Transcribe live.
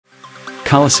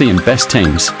Colosseum best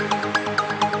teams.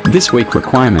 This week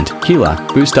requirement: healer,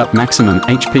 boost up maximum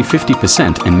HP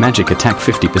 50% and magic attack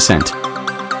 50%.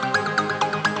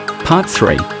 Part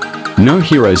 3. No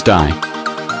heroes die.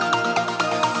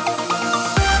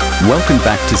 Welcome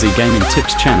back to ZGaming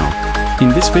Tips channel.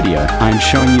 In this video, I am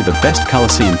showing you the best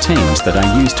Colosseum teams that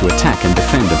I use to attack and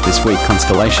defend of this week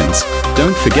Constellations.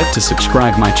 Don't forget to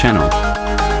subscribe my channel.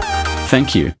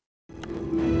 Thank you.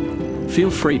 Feel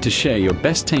free to share your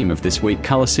best team of this week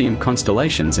Colosseum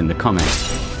Constellations in the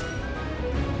comments.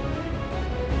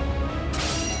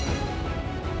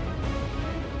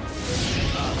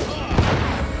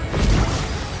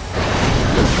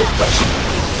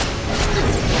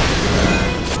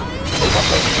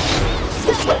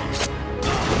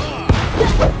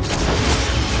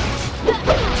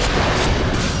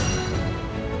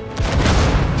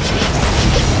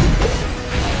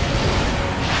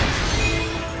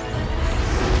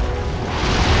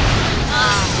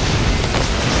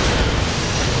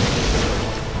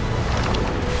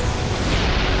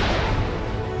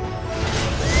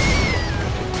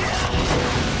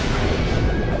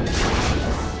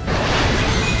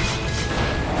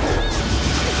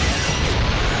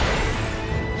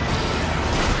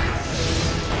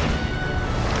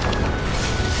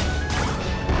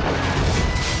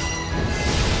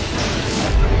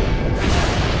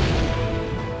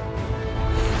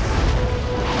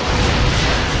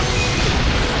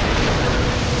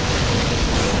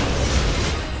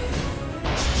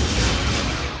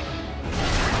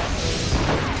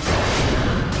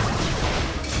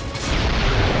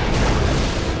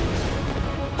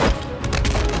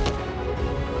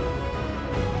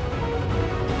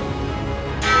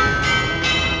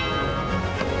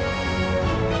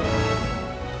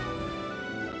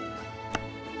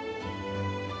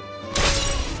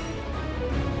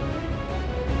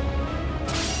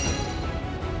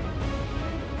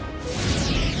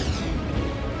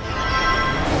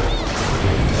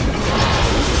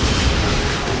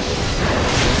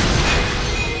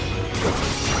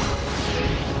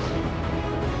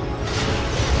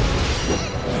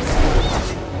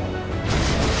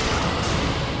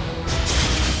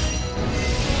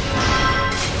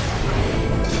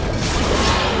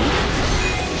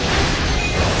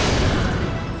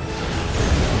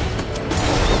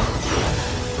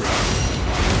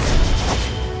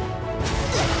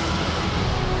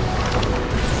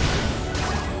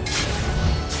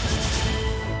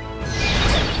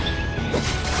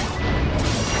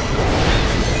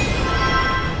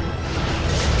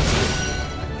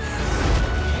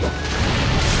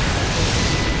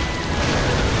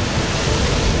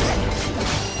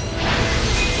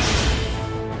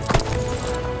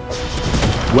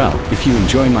 Well, if you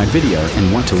enjoy my video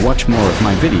and want to watch more of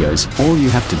my videos, all you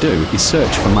have to do is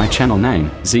search for my channel name,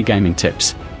 ZGaming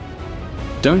Tips.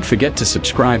 Don't forget to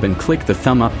subscribe and click the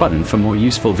thumb up button for more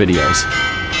useful videos.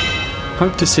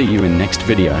 Hope to see you in next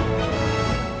video.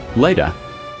 Later.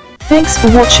 Thanks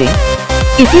for watching.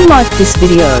 If you liked this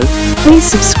video, please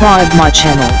subscribe my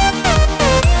channel.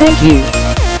 Thank you.